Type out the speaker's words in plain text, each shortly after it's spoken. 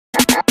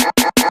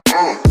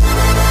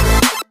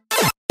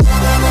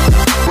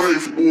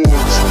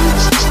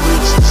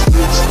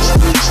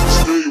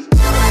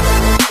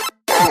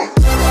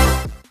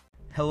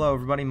Hello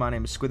everybody, my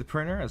name is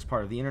SquidThePrinter. As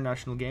part of the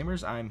International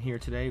Gamers, I'm here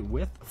today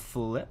with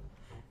Flip,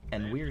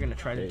 and we are going to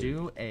try to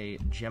do a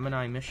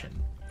Gemini mission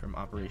from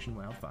Operation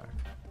Wildfire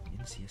in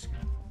CSGO.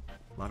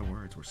 A lot of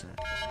words were said.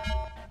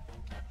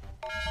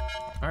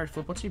 Alright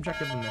Flip, what's the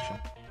objective of the mission?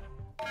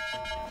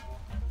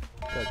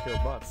 Gotta kill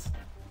bots.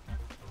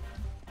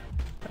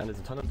 And there's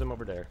a ton of them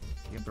over there.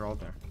 Yep, they're all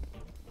there.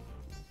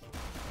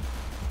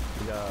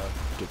 We gotta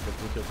get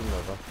 15 kills from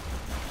Nova.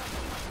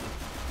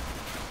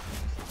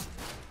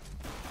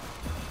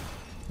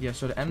 Yeah,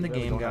 so to end the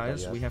game,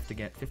 guys, we have to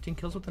get 15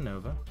 kills with the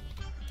Nova.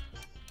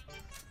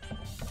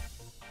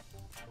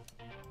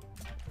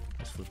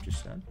 As Flip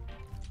just said.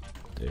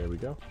 There we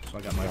go. So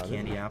I got my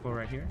candy apple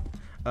right here.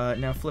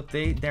 Now, Flip,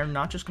 they're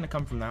not just going to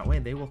come from that way.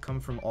 They will come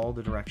from all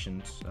the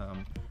directions.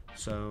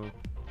 So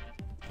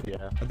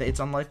yeah, it's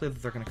unlikely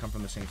that they're going to come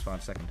from the same spot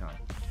a second time.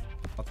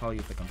 I'll tell you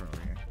if they come from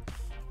over here.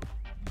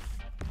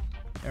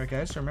 Alright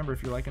guys, so remember,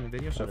 if you're liking the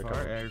video so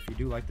far, or if you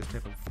do like this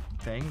type of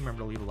thing,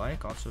 remember to leave a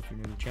like. Also, if you're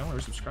new to the channel, or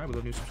subscribe. We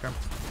love new subscribers.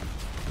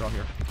 They're all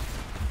here.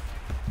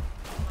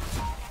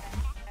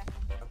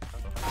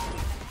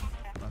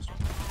 Last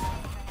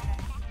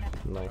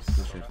one. Nice.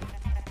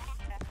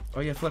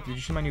 Oh yeah, Flip, did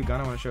you see my new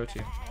gun? I want to show it to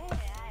you.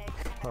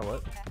 Oh,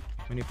 what?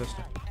 My new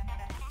pistol.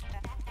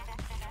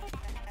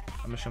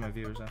 I'm gonna show my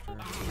viewers after.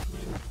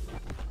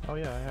 Oh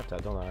yeah, I have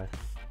that, don't I?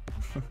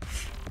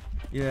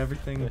 Yeah,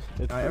 everything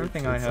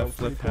I have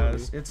Flip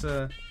has. It's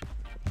a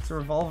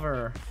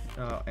revolver.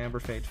 Amber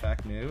Fade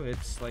Fact New.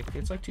 It's like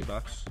 $2. But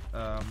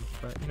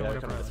you know, yeah, whatever.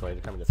 they're coming this way.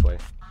 They're coming this way.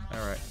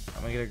 All right,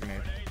 I'm gonna get a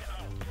grenade.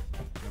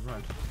 Never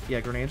mind. Yeah,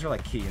 grenades are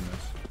like key in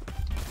this.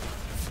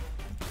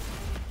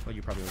 Well,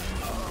 you probably already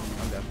know.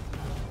 I'm dead.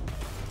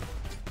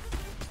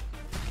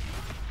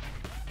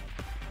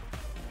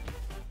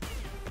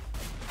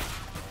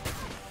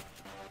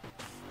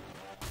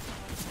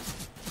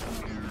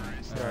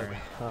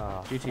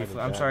 GT,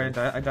 I'm sorry,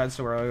 I died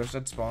so early. I was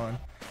at spawn.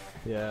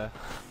 Yeah.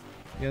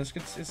 Yeah, it's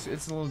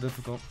a little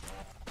difficult.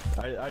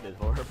 I did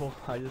horrible.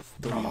 I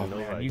just don't even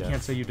know how I You did.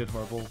 can't say you did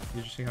horrible.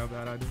 Did you see how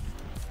bad I did?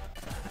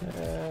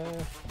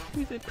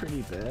 We did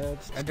pretty bad.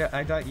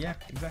 I died. Yeah,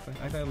 exactly.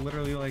 I died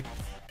literally like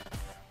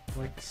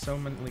so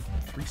many, like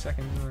 3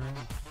 seconds in a row.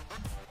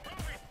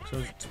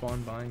 So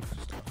spawn buying.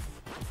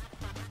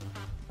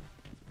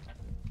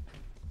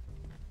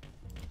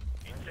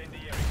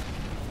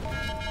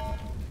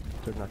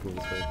 They're not going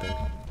this way, I think.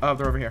 Oh,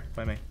 they're over here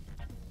by me.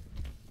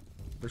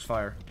 There's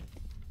fire.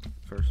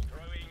 First.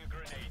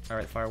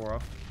 Alright, fire war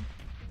off.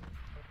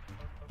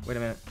 Wait a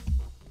minute.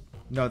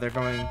 No, they're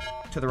going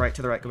to the right,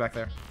 go back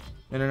there.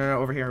 No,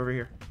 over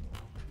here.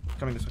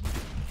 Coming this way.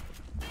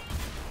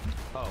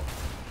 Oh.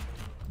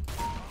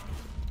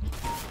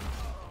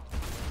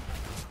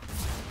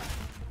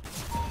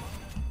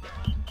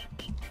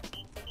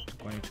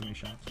 Took too many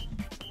shots.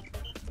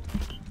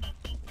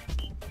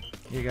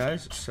 Hey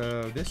guys,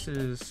 so this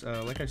is,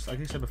 like I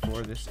said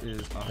before, this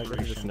is Operation...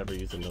 I just never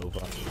use a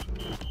Nova.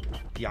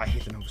 Yeah, I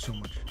hate the Nova so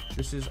much.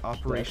 This is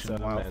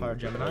Operation Wildfire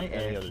Gemini,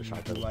 and if you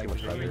do like the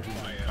video, leave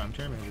a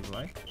comment, maybe leave a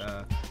like.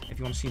 If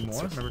you want to see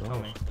more, remember to tell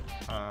me.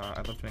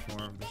 I'd love to make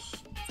more of this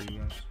for you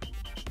guys.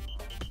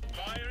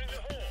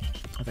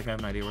 I think I have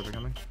an idea where they're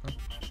coming from.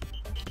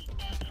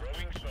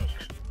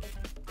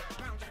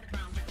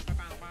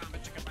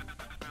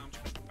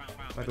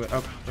 By the way,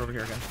 oh, they're over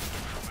here again.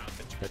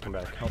 Yeah, come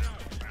back. Help.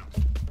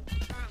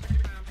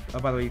 Oh,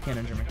 by the way, you can't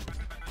injure me.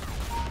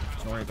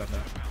 Don't worry about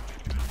that.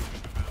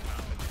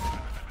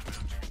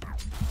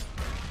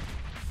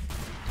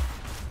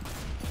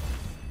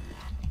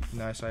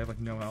 Nice, I have like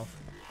no health.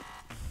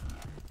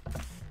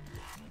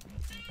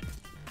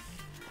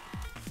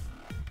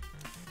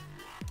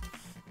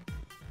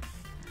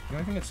 The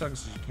only thing that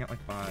sucks is you can't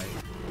like buy,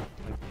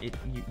 like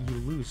you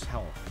lose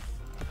health.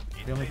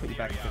 They only put you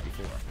back at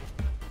 54.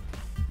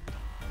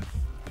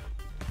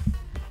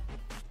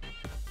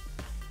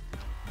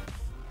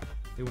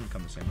 They wouldn't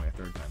come the same way a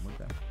third time, would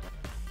they?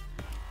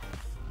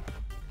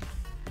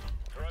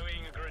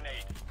 Throwing a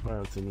grenade.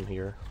 Oh, it's in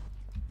here.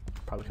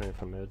 Probably coming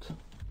from mid.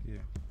 Yeah.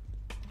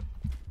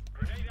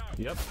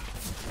 Yep.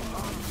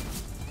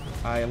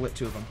 I lit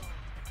 2 of them.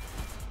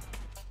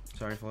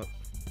 Sorry, Flip.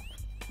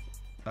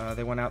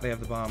 They went out, they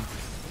have the bomb.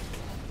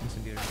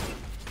 Incendiary.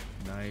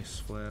 Nice,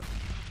 Flip.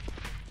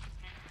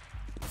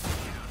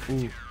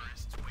 Ooh.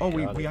 Oh,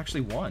 we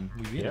actually won.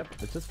 We beat it. Yep,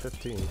 it's just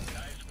 15.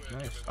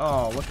 Nice.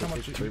 Oh, look how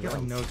much you get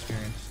like no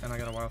experience. And I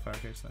got a wildfire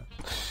case though.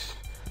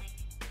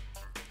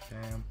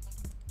 Damn.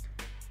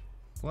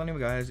 Well, anyway,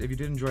 guys, if you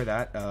did enjoy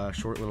that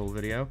short little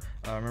video,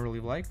 remember to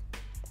leave a like.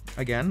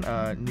 Again,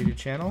 new to the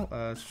channel,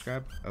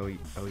 subscribe. Oh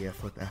yeah,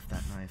 Flip F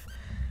that knife.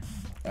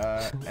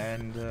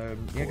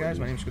 Yeah, guys,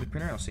 my name is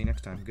SquidThePrinter. I'll see you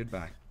next time.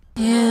 Goodbye.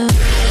 Yeah.